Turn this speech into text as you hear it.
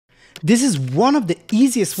This is one of the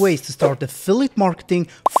easiest ways to start affiliate marketing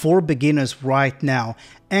for beginners right now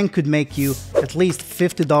and could make you at least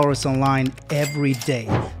 $50 online every day.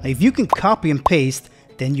 Now, if you can copy and paste,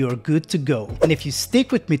 then you're good to go. And if you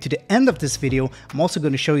stick with me to the end of this video, I'm also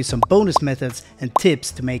going to show you some bonus methods and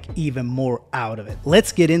tips to make even more out of it.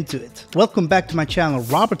 Let's get into it. Welcome back to my channel.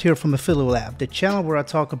 Robert here from Affiliate Lab, the channel where I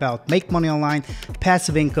talk about make money online,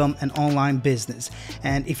 passive income, and online business.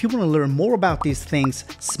 And if you want to learn more about these things,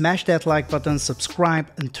 smash that like button,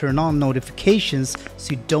 subscribe, and turn on notifications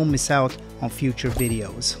so you don't miss out on future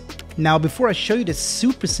videos. Now, before I show you this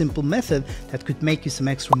super simple method that could make you some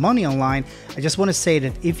extra money online, I just want to say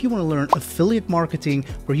that if you want to learn affiliate marketing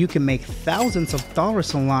where you can make thousands of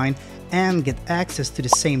dollars online and get access to the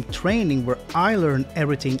same training where I learn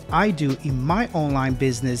everything I do in my online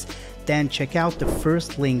business, then check out the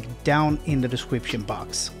first link down in the description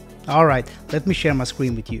box. Alright, let me share my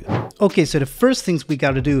screen with you. Okay, so the first things we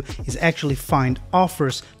gotta do is actually find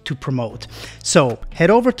offers to promote. So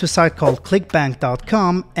head over to a site called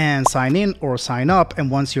clickbank.com and sign in or sign up,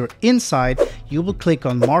 and once you're inside, you will click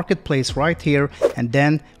on Marketplace right here, and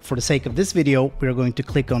then for the sake of this video, we're going to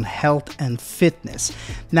click on Health and Fitness.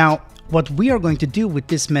 Now, what we are going to do with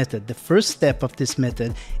this method, the first step of this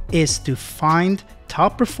method, is to find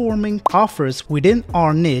top performing offers within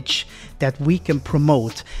our niche that we can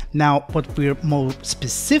promote. Now, what we're more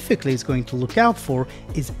specifically is going to look out for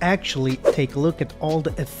is actually take a look at all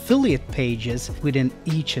the affiliate pages within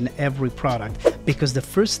each and every product, because the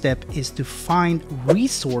first step is to find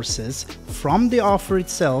resources from the offer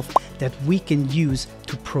itself that we can use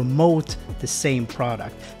to promote the same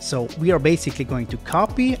product. So we are basically going to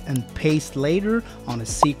copy and paste later on a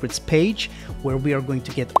secrets page where we are going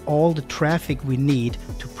to get all the traffic we need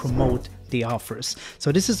to promote the offers.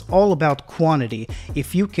 So this is all about quantity.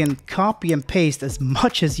 If you can copy and paste as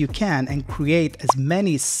much as you can and create as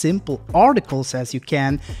many simple articles as you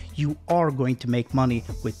can, you are going to make money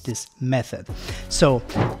with this method. So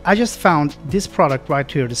I just found this product right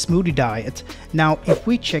here, the smoothie diet. Now, if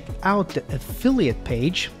we check out the affiliate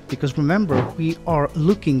page, because remember, we are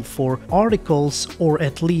looking for articles or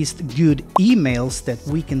at least good emails that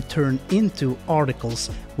we can turn into articles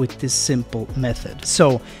with this simple method.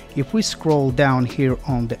 So if we scroll down here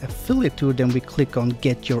on the affiliate tool, then we click on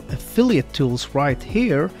get your affiliate tools right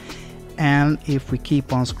here. And if we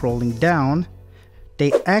keep on scrolling down,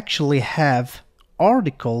 they actually have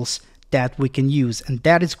articles that we can use, and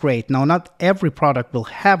that is great. Now, not every product will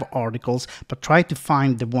have articles, but try to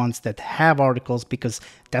find the ones that have articles, because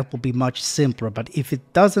that will be much simpler. But if it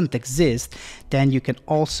doesn't exist, then you can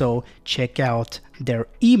also check out their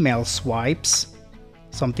email swipes,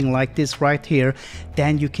 something like this right here.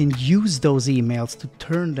 Then you can use those emails to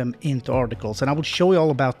turn them into articles, and I will show you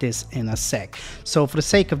all about this in a sec. So for the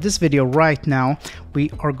sake of this video right now,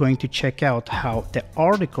 we are going to check out how the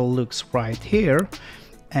article looks right here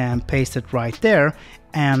and paste it right there.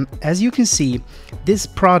 And as you can see, this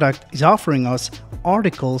product is offering us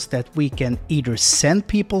articles that we can either send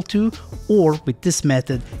people to, or with this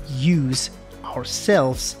method use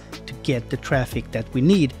ourselves to get the traffic that we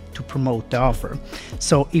need to promote the offer.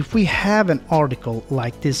 So if we have an article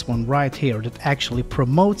like this one right here that actually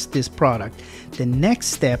promotes this product, the next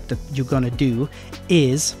step that you're gonna do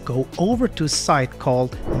is go over to a site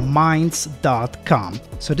called minds.com.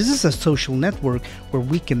 So this is a social network where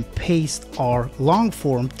we can paste our long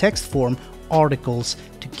form, text form articles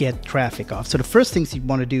to get traffic off. So the first things you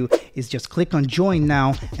want to do is just click on join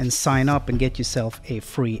now and sign up and get yourself a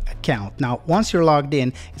free account. Now, once you're logged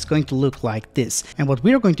in, it's going to look like this. And what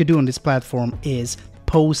we're going to do on this platform is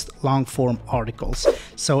post long form articles.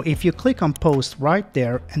 So if you click on post right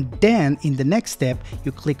there, and then in the next step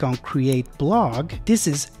you click on create blog, this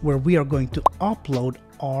is where we are going to upload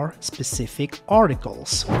our specific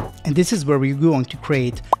articles. And this is where we're going to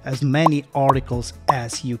create as many articles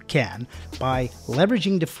as you can by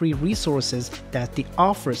leveraging the free resources that the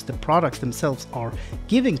offers, the products themselves are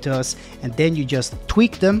giving to us, and then you just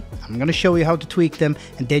tweak them. I'm going to show you how to tweak them,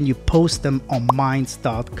 and then you post them on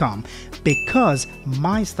minds.com, because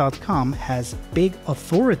minds.com has big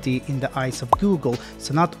authority in the eyes of Google.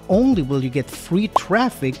 So not only will you get free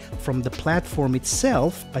traffic from the platform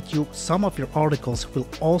itself, but some of your articles will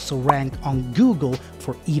also rank on Google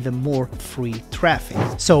for even more free traffic.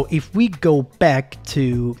 So if we go back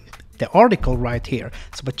to the article right here,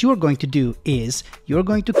 so what you're going to do is you're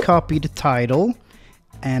going to copy the title,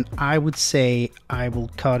 and I would say I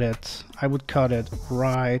would cut it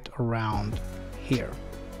right around here.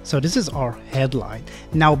 So this is our headline.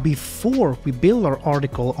 Now, before we build our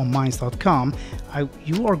article on minds.com,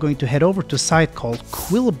 you are going to head over to a site called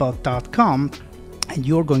quillbot.com, and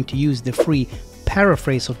you're going to use the free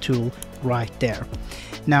paraphraser tool right there.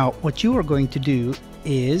 Now, what you are going to do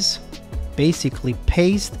is basically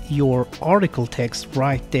paste your article text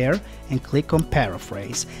right there and click on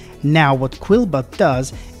paraphrase. Now what Quillbot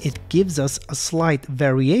does, it gives us a slight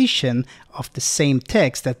variation of the same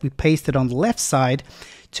text that we pasted on the left side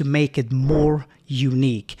to make it more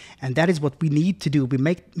unique. And that is what we need to do. We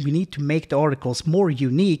need to make the articles more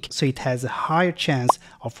unique so it has a higher chance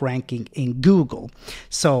of ranking in Google.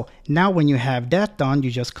 So now when you have that done,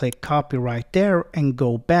 you just click copy right there and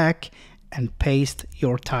go back and paste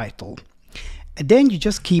your title. And then you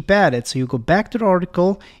just keep at it. So you go back to the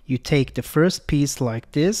article, you take the first piece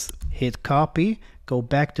like this, hit copy, go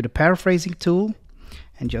back to the paraphrasing tool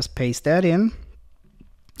and just paste that in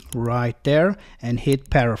right there and hit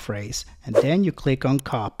paraphrase. And then you click on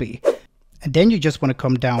copy. And then you just want to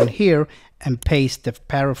come down here and paste the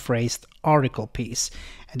paraphrased article piece.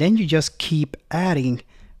 And then you just keep adding.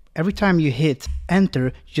 Every time you hit enter,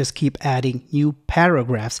 you just keep adding new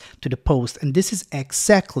paragraphs to the post. And this is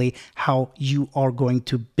exactly how you are going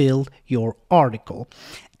to build your article.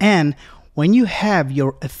 And when you have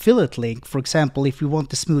your affiliate link, for example, if you want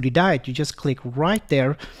the smoothie diet, you just click right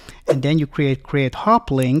there and then you create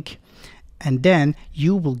hop link. And then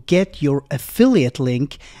you will get your affiliate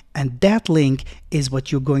link, and that link is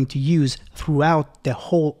what you're going to use throughout the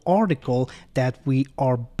whole article that we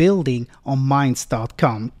are building on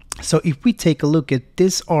Minds.com. So if we take a look at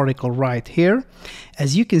this article right here,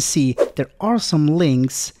 as you can see, there are some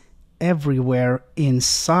links everywhere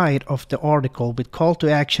inside of the article with call to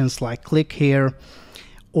actions like click here,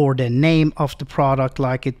 or the name of the product,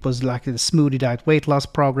 like it was like the smoothie diet weight loss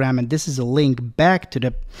program, and this is a link back to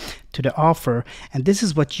the offer. And this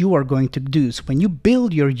is what you are going to do. So when you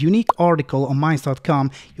build your unique article on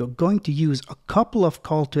Minds.com, you're going to use a couple of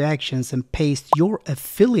call to actions and paste your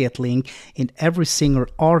affiliate link in every single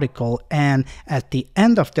article. And at the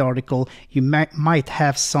end of the article, you might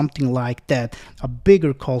have something like that, a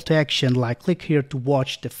bigger call to action like click here to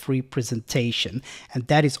watch the free presentation. And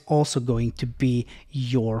that is also going to be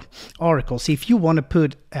your article. So if you want to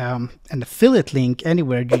put an affiliate link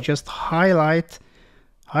anywhere, you just highlight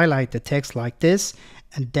the text like this,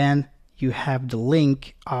 and then you have the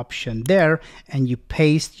link option there, and you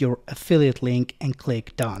paste your affiliate link and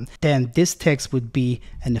click done. Then this text would be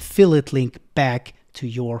an affiliate link back to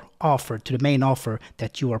your offer, to the main offer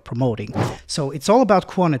that you are promoting. So it's all about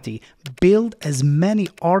quantity. Build as many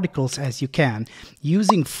articles as you can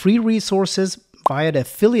using free resources via the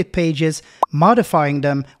affiliate pages, modifying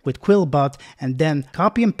them with Quillbot, and then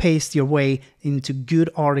copy and paste your way into good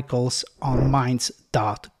articles on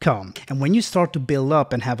Minds.com. And when you start to build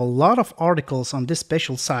up and have a lot of articles on this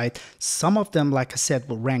special site, some of them, like I said,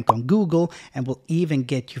 will rank on Google and will even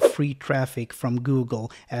get you free traffic from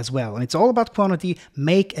Google as well. And it's all about quantity.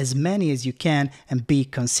 Make as many as you can and be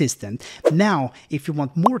consistent. Now, if you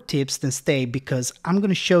want more tips, then stay, because I'm going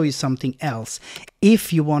to show you something else.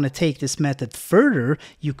 If you want to take this method further,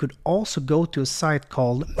 you could also go to a site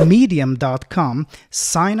called medium.com,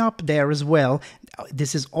 sign up there as well.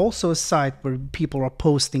 This is also a site where people are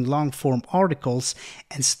posting long form articles,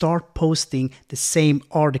 and start posting the same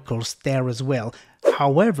articles there as well.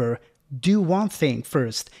 However, do one thing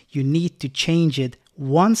first. You need to change it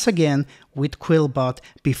once again with Quillbot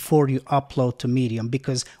before you upload to Medium,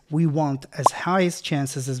 because we want as highest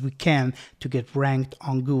chances as we can to get ranked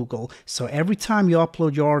on Google. So every time you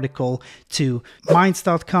upload your article to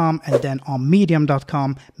Minds.com and then on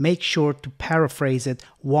Medium.com, make sure to paraphrase it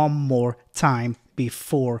one more time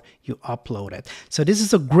before you upload it. So this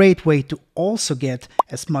is a great way to also get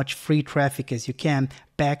as much free traffic as you can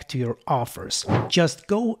back to your offers. Just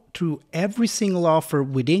go through every single offer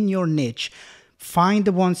within your niche, find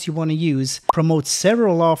the ones you want to use, promote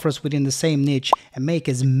several offers within the same niche, and make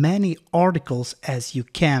as many articles as you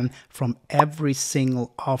can from every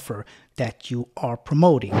single offer that you are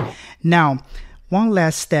promoting. Now, one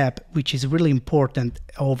last step, which is really important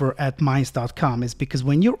over at Minds.com, is because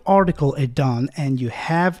when your article is done and you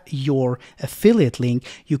have your affiliate link,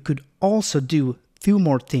 you could also do a few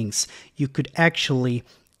more things. You could actually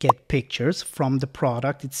get pictures from the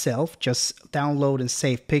product itself, just download and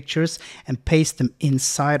save pictures and paste them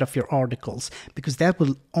inside of your articles, because that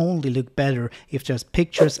will only look better if there's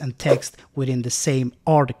pictures and text within the same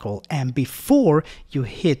article. And before you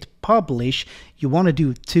hit publish, you want to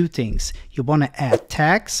do two things. You want to add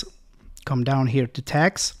tags, come down here to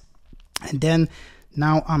tags, and then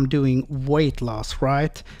now I'm doing weight loss,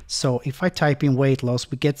 right? So if I type in weight loss,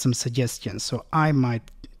 we get some suggestions. So I might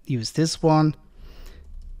use this one.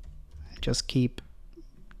 Just keep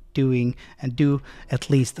doing and do at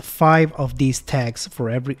least 5 of these tags for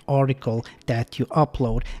every article that you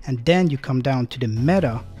upload, and then you come down to the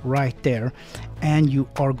meta right there and you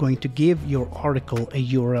are going to give your article a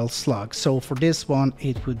URL slug. So for this one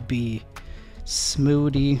it would be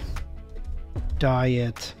smoothie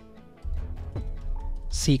diet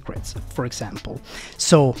secrets, for example.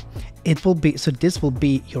 So it will be, so this will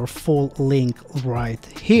be your full link right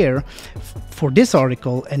here for this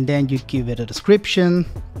article, and then you give it a description.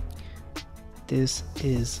 This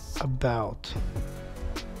is about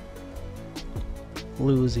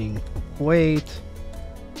losing weight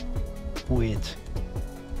with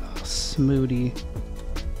a smoothie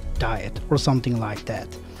diet or something like that,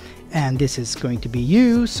 and this is going to be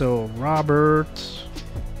you, so Robert,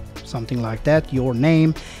 something like that, your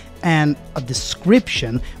name, and a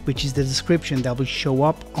description, which is the description that will show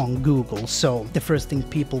up on Google. So the first thing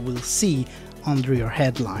people will see under your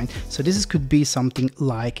headline. So this could be something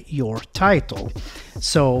like your title.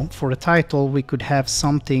 So for the title we could have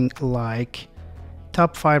something like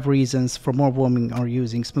top 5 reasons for more women are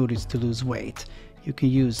using smoothies to lose weight. You can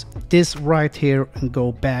use this right here and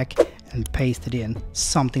go back and paste it in,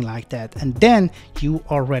 something like that, and then you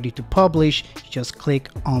are ready to publish. You just click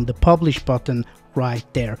on the publish button right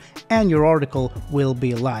there and your article will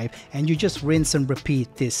be live, and you just rinse and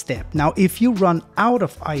repeat this step. Now if you run out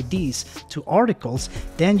of ideas to articles,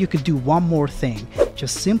 then you could do one more thing.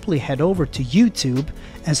 Just simply head over to YouTube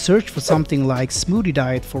and search for something like smoothie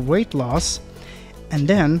diet for weight loss, and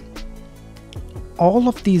then all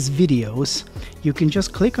of these videos, you can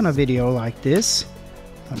just click on a video like this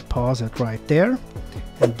and pause it right there,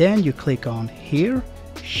 and then you click on here,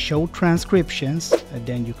 show transcriptions, and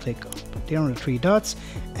then you click there on the 3 dots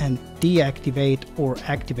and deactivate or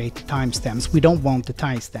activate the timestamps. We don't want the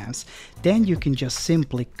timestamps. Then you can just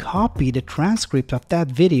simply copy the transcript of that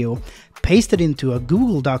video, paste it into a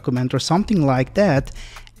Google document or something like that,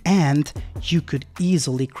 and you could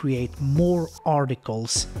easily create more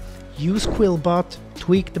articles. Use Quillbot,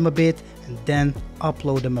 tweak them a bit, and then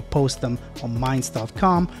upload them and post them on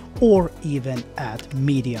minds.com or even at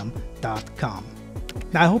medium.com.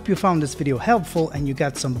 Now I hope you found this video helpful and you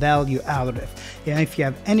got some value out of it. And if you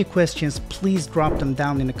have any questions, please drop them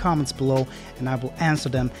down in the comments below and I will answer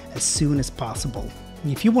them as soon as possible.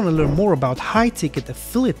 And if you want to learn more about high-ticket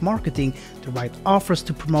affiliate marketing, the right offers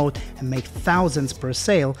to promote and make thousands per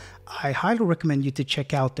sale, I highly recommend you to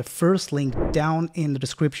check out the first link down in the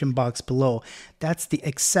description box below. That's the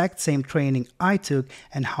exact same training I took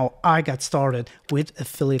and how I got started with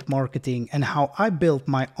affiliate marketing and how I built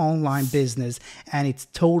my online business, and it's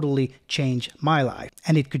totally changed my life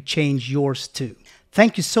and it could change yours too.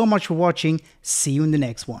 Thank you so much for watching. See you in the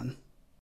next one.